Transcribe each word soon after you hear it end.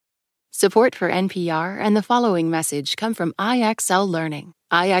Support for NPR and the following message come from IXL Learning.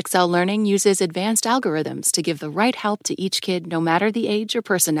 IXL Learning uses advanced algorithms to give the right help to each kid no matter the age or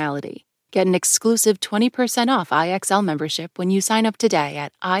personality. Get an exclusive 20% off IXL membership when you sign up today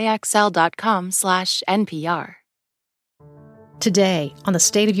at IXL.com/NPR. Today, on the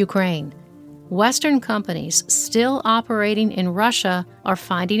state of Ukraine, Western companies still operating in Russia are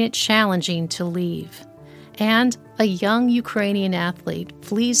finding it challenging to leave. And a young Ukrainian athlete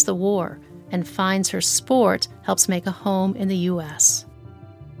flees the war and finds her sport helps make a home in the U.S.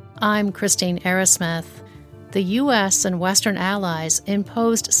 I'm Christine Arrowsmith. The U.S. and Western allies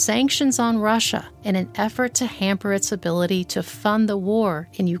imposed sanctions on Russia in an effort to hamper its ability to fund the war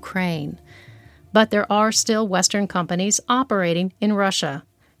in Ukraine. But there are still Western companies operating in Russia,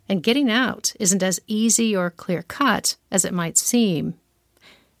 and getting out isn't as easy or clear-cut as it might seem.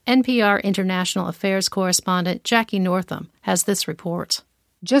 NPR International Affairs correspondent Jackie Northam has this report.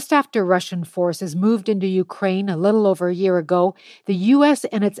 Just after Russian forces moved into Ukraine a little over a year ago, the U.S.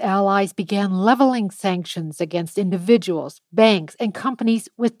 and its allies began leveling sanctions against individuals, banks, and companies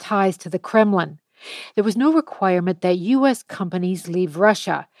with ties to the Kremlin. There was no requirement that U.S. companies leave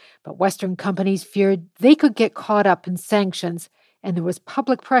Russia, but Western companies feared they could get caught up in sanctions, and there was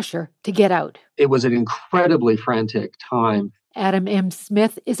public pressure to get out. It was an incredibly frantic time. Adam M.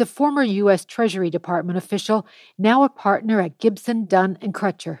 Smith is a former U.S. Treasury Department official, now a partner at Gibson, Dunn &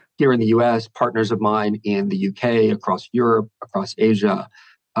 Crutcher. Here in the U.S., partners of mine in the U.K., across Europe, across Asia,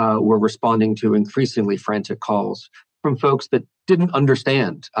 were responding to increasingly frantic calls from folks that didn't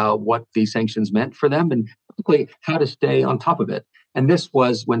understand what these sanctions meant for them and particularly how to stay on top of it. And this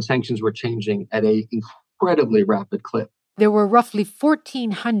was when sanctions were changing at an incredibly rapid clip. There were roughly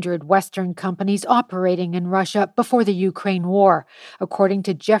 1,400 Western companies operating in Russia before the Ukraine war, according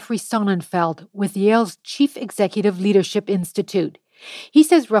to Jeffrey Sonnenfeld with Yale's Chief Executive Leadership Institute. He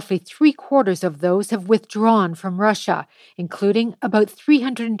says roughly 3/4 of those have withdrawn from Russia, including about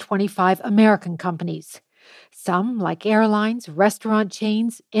 325 American companies. Some, like airlines, restaurant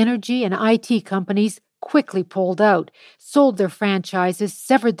chains, energy, and IT companies, quickly pulled out, sold their franchises,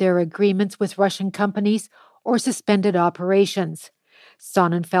 severed their agreements with Russian companies, or suspended operations.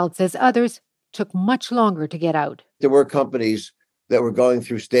 Sonnenfeld says others took much longer to get out. There were companies that were going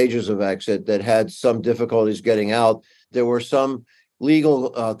through stages of exit that had some difficulties getting out. There were some legal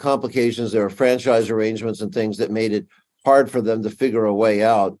complications. There were franchise arrangements and things that made it hard for them to figure a way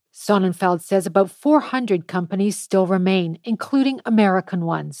out. Sonnenfeld says about 400 companies still remain, including American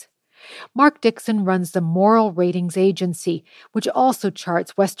ones. Mark Dixon runs the Moral Ratings Agency, which also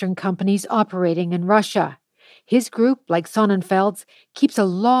charts Western companies operating in Russia. His group, like Sonnenfeld's, keeps a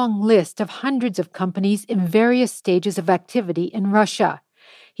long list of hundreds of companies in various stages of activity in Russia.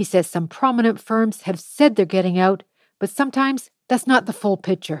 He says some prominent firms have said they're getting out, but sometimes that's not the full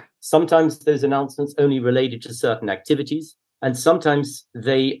picture. Sometimes those announcements only related to certain activities, and sometimes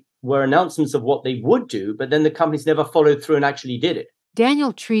they were announcements of what they would do, but then the companies never followed through and actually did it.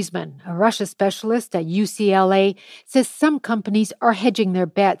 Daniel Treisman, a Russia specialist at UCLA, says some companies are hedging their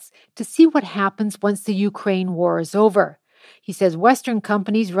bets to see what happens once the Ukraine war is over. He says Western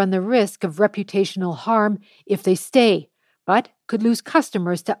companies run the risk of reputational harm if they stay, but could lose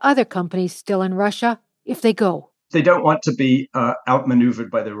customers to other companies still in Russia if they go. They don't want to be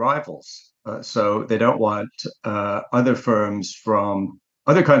outmaneuvered by their rivals. So they don't want other firms from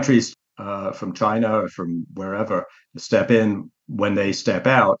other countries, from China or from wherever, to step in when they step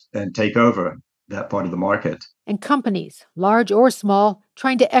out and take over that part of the market. And companies, large or small,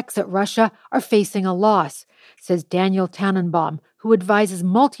 trying to exit Russia are facing a loss, says Daniel Tannenbaum, who advises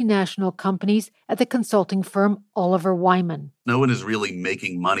multinational companies at the consulting firm Oliver Wyman. No one is really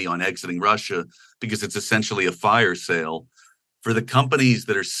making money on exiting Russia because it's essentially a fire sale. For the companies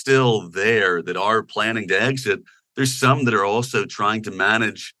that are still there, that are planning to exit, there's some that are also trying to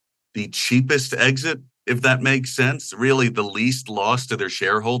manage the cheapest exit, if that makes sense, really the least loss to their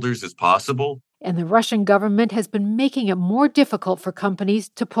shareholders as possible. And the Russian government has been making it more difficult for companies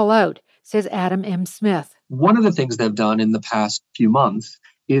to pull out, says Adam M. Smith. One of the things they've done in the past few months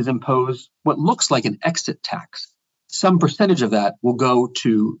is impose what looks like an exit tax. Some percentage of that will go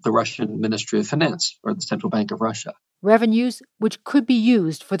to the Russian Ministry of Finance, or the Central Bank of Russia. Revenues which could be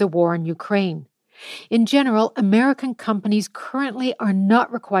used for the war in Ukraine. In general, American companies currently are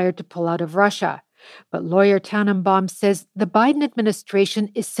not required to pull out of Russia. But lawyer Tannenbaum says the Biden administration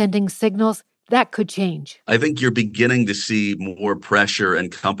is sending signals that could change. I think you're beginning to see more pressure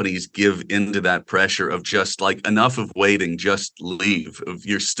and companies give into that pressure of just like enough of waiting, just leave, if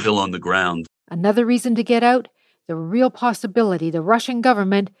you're still on the ground. Another reason to get out, the real possibility the Russian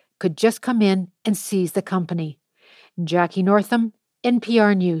government could just come in and seize the company. Jackie Northam,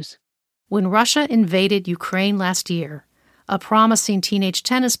 NPR News. When Russia invaded Ukraine last year, a promising teenage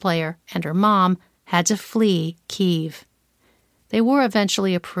tennis player and her mom had to flee Kyiv. They were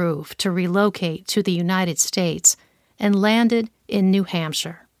eventually approved to relocate to the United States and landed in New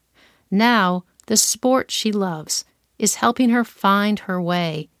Hampshire. Now, the sport she loves is helping her find her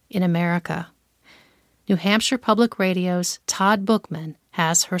way in America. New Hampshire Public Radio's Todd Bookman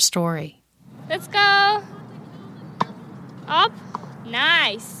has her story. Let's go. Up.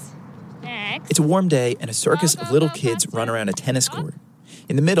 Nice. Next. It's a warm day, and a circus of little kids run around a tennis court.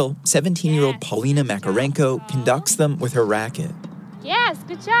 In the middle, 17-year-old Paulina Makarenko conducts them with her racket. Yes,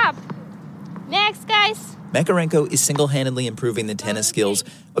 good job. Next, guys. Makarenko is single-handedly improving the tennis skills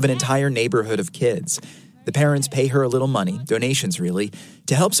of an entire neighborhood of kids. The parents pay her a little money, donations really,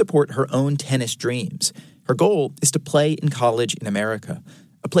 to help support her own tennis dreams. Her goal is to play in college in America,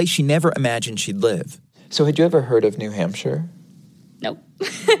 a place she never imagined she'd live. So had you ever heard of New Hampshire? Nope.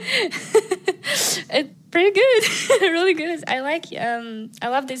 It's pretty good. Really good. I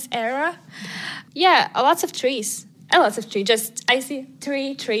love this area. Yeah, lots of trees. Lots of trees. Just, I see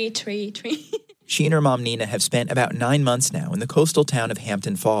tree. She and her mom, Nina, have spent about 9 months now in the coastal town of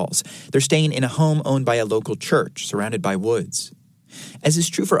Hampton Falls. They're staying in a home owned by a local church surrounded by woods. As is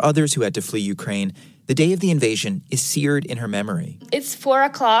true for others who had to flee Ukraine, the day of the invasion is seared in her memory. It's 4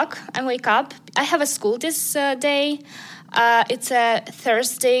 o'clock. I wake up. I have a school this day. It's a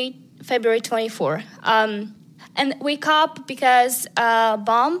Thursday, February 24. And wake up because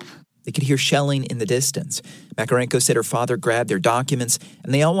bomb. They could hear shelling in the distance. Makarenko said her father grabbed their documents,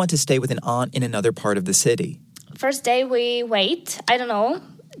 and they all want to stay with an aunt in another part of the city. First day we wait. I don't know.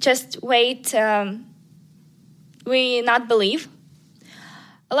 Just wait. We not believe.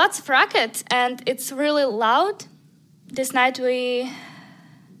 Lots of racket, and it's really loud. This night we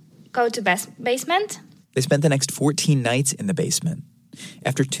go to basement. They spent the next 14 nights in the basement.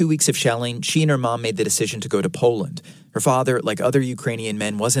 After 2 weeks of shelling, she and her mom made the decision to go to Poland. Her father, like other Ukrainian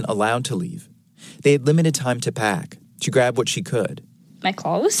men, wasn't allowed to leave. They had limited time to pack. She grabbed what she could. My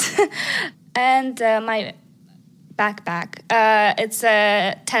clothes and my backpack. It's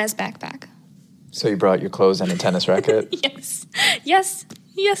a tennis backpack. So you brought your clothes and a tennis racket? Yes.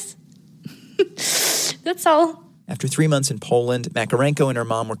 That's all. After 3 months in Poland, Makarenko and her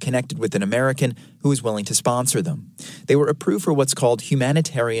mom were connected with an American who was willing to sponsor them. They were approved for what's called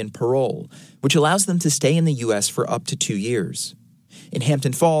humanitarian parole, which allows them to stay in the U.S. for up to 2 years. In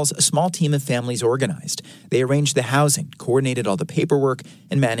Hampton Falls, a small team of families organized. They arranged the housing, coordinated all the paperwork,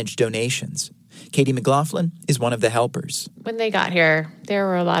 and managed donations. Katie McLaughlin is one of the helpers. When they got here, there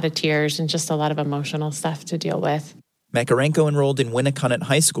were a lot of tears and just a lot of emotional stuff to deal with. Makarenko enrolled in Winnicott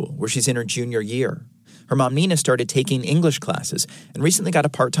High School, where she's in her junior year. Her mom, Nina, started taking English classes and recently got a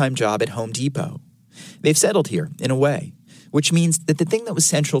part-time job at Home Depot. They've settled here, in a way, which means that the thing that was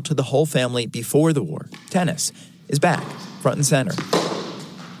central to the whole family before the war, tennis, is back, front and center.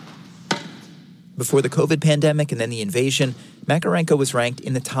 Before the COVID pandemic and then the invasion, Makarenko was ranked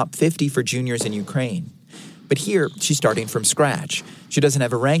in the top 50 for juniors in Ukraine. But here, she's starting from scratch. She doesn't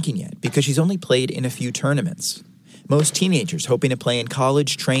have a ranking yet because she's only played in a few tournaments. Most teenagers hoping to play in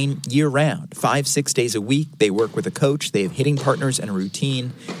college train year-round. 5-6 days a week, they work with a coach, they have hitting partners and a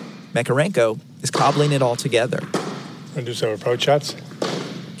routine. Makarenko is cobbling it all together. Want to do some approach shots?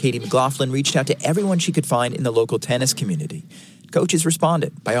 Katie McLaughlin reached out to everyone she could find in the local tennis community. Coaches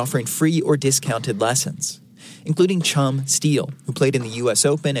responded by offering free or discounted lessons, including chum Steele, who played in the U.S.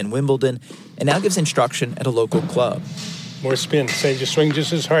 Open and Wimbledon, and now gives instruction at a local club. More spin. Say just swing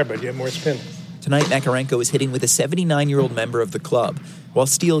just as hard, but get more spin. Tonight, Makarenko is hitting with a 79-year-old member of the club, while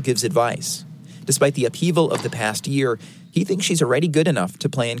Steele gives advice. Despite the upheaval of the past year, he thinks she's already good enough to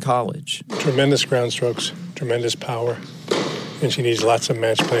play in college. Tremendous ground strokes, tremendous power, and she needs lots of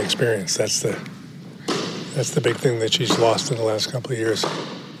match play experience. That's the big thing that she's lost in the last couple of years.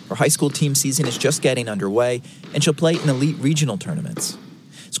 Her high school team season is just getting underway, and she'll play in elite regional tournaments.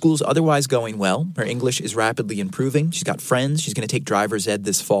 School's otherwise going well. Her English is rapidly improving. She's got friends. She's going to take driver's ed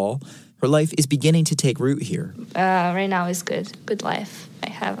this fall. Her life is beginning to take root here. Right now is good life I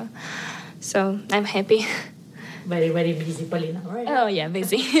have. So I'm happy. Very, very busy, Paulina, right? Oh, yeah,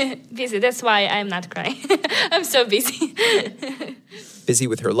 busy. Busy. That's why I'm not crying. I'm so busy. Busy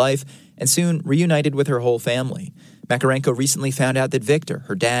with her life, and soon reunited with her whole family. Makarenko recently found out that Victor,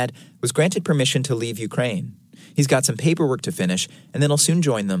 her dad, was granted permission to leave Ukraine. He's got some paperwork to finish, and then he'll soon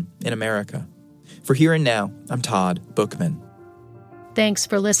join them in America. For Here and Now, I'm Todd Bookman. Thanks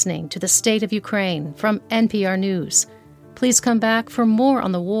for listening to The State of Ukraine from NPR News. Please come back for more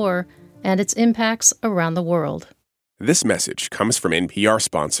on the war and its impacts around the world. This message comes from NPR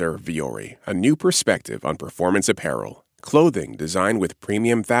sponsor Vuori, a new perspective on performance apparel. Clothing designed with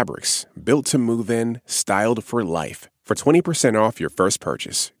premium fabrics, built to move in, styled for life. For 20% off your first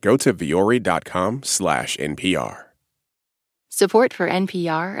purchase, go to vuori.com/NPR. Support for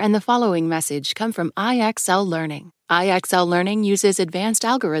NPR and the following message come from IXL Learning. IXL Learning uses advanced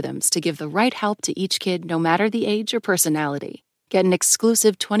algorithms to give the right help to each kid no matter the age or personality. Get an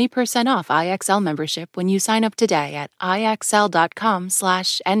exclusive 20% off IXL membership when you sign up today at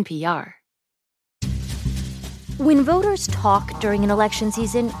IXL.com/NPR. When voters talk during an election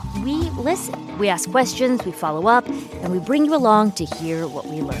season, we listen. We ask questions, we follow up, and we bring you along to hear what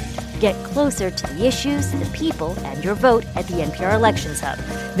we learned. Get closer to the issues, the people, and your vote at the NPR Elections Hub.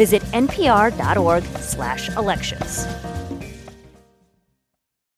 Visit npr.org/elections.